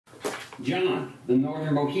John, the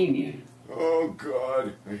Northern Bohemian. Oh,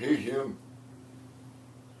 God. I hate him.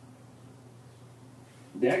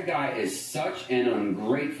 That guy is such an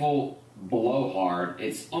ungrateful blowhard.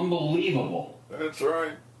 It's unbelievable. That's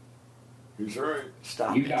right. He's right.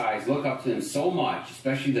 Stop. You guys look up to him so much,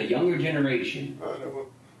 especially the younger generation. I know.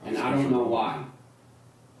 And I don't know why.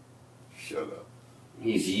 Shut up.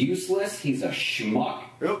 He's useless. He's a schmuck.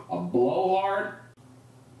 Yep. A blowhard.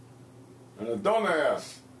 And a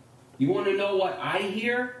dumbass. You want to know what I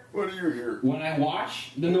hear? What do you hear? When I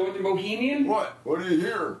watch the Northern Bohemian? What? What do you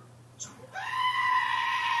hear?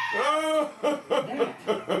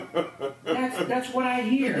 That's what I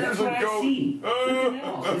hear. That's what I see. Nothing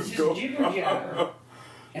else. It's just jibber jabber.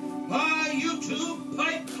 Hi, YouTube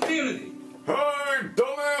pipe community. Hi,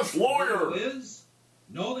 dumbass lawyer.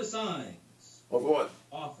 Know the signs. Of what?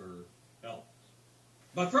 Offer help.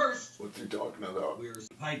 But first, what's he talking about? We're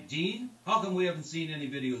Pipe Dean. How come we haven't seen any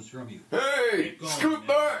videos from you? Hey, scoot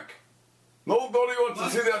back. Nobody wants to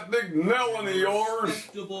see that big melon of yours.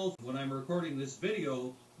 When I'm recording this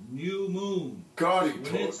video, new moon. God, he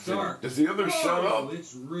when it's dark. Does the other shut up?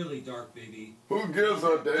 It's really dark, baby. Who gives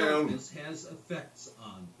a damn? Darkness has effects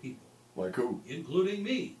on people. Like who? Including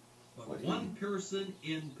me. But like one person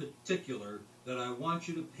in particular that I want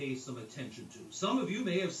you to pay some attention to. Some of you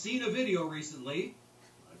may have seen a video recently,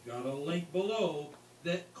 I've got a link below,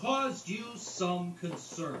 that caused you some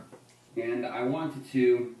concern. And I wanted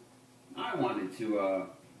to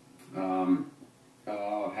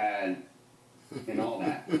had and all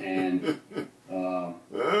that, and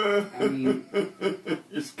I mean,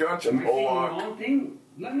 you scotch am and I saying the Pollock. wrong thing?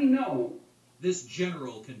 Let me know. This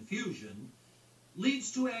general confusion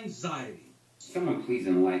leads to anxiety. Someone please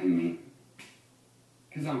enlighten me,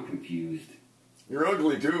 because I'm confused. You're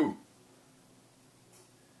ugly too.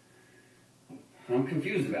 I'm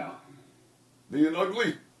confused about. Being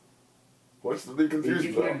ugly? What's to be confused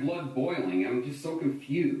It about? gets my blood boiling. I'm just so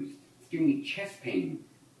confused. It's giving me chest pain.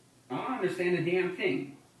 I don't understand a damn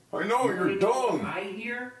thing. I know, you're dumb. I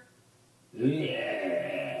hear?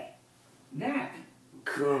 Yeah.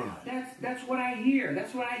 God. That's what I hear.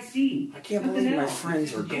 That's what I see. I can't believe my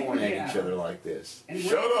friends are going at each other like this. And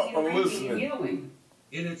shut up, I'm listening. Yelling.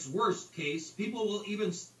 In its worst case, people will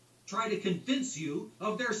even try to convince you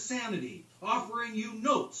of their sanity, offering you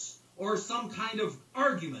notes or some kind of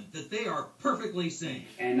argument that they are perfectly sane.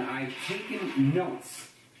 And I've taken notes,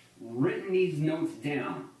 written these notes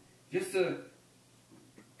down, just to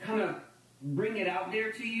kind of bring it out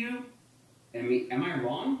there to you. I mean, am I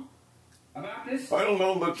wrong about this? I don't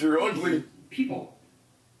know, but you're ugly. People.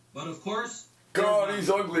 But of course, God, he's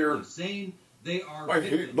uglier. Sane, they are I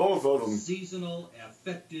hate both of them. Seasonal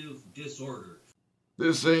affective disorder.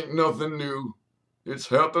 This ain't nothing new. It's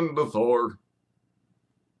happened before.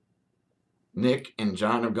 Nick and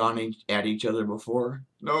John have gone at each other before?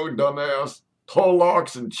 No, dumbass.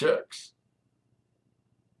 Polacks and Czechs.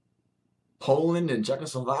 Poland and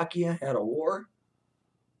Czechoslovakia had a war?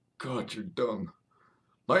 God, you're dumb.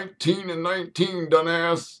 19 and 19,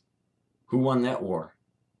 dumbass. Who won that war?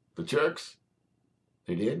 The Czechs?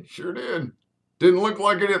 They did? Sure did. Didn't look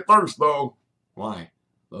like it at first, though. Why?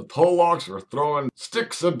 The Polacks were throwing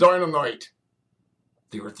sticks of dynamite.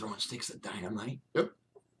 They were throwing sticks of dynamite? Yep.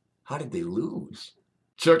 How did they lose?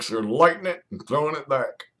 Czechs are lighting it and throwing it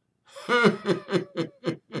back.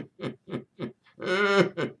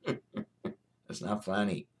 That's not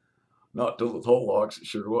funny. Not to the Polacks, it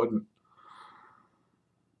sure wasn't.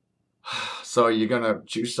 So you're gonna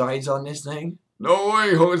choose sides on this thing? No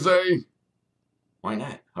way, Jose. Why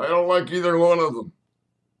not? I don't like either one of them.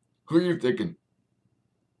 Who are you thinking?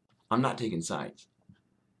 I'm not taking sides.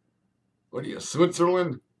 What are you,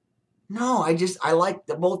 Switzerland? No, I like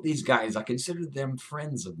both these guys. I consider them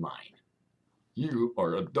friends of mine. You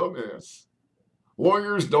are a dumbass.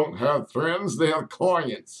 Lawyers don't have friends, they have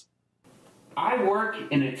clients. I work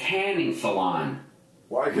in a tanning salon.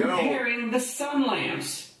 Like hell. Repairing the sun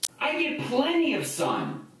lamps. I get plenty of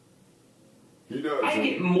sun. He does. I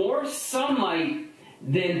get more sunlight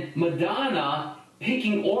than Madonna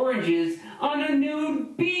picking oranges on a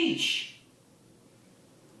nude beach.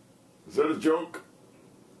 Is that a joke?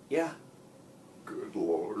 Yeah. Good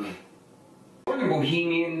Lord. Northern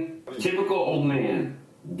Bohemian, typical old man.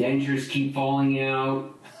 Dentures keep falling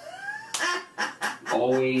out.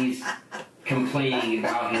 Always complaining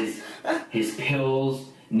about his pills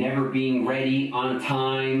never being ready on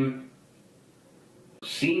time.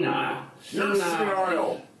 Senile. You're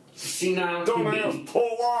senile. Senile. Dumbass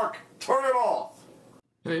Polak, turn it off.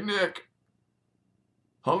 Hey Nick,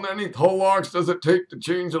 how many Polaks does it take to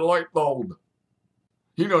change a light bulb?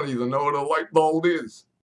 You don't even know what a light bulb is.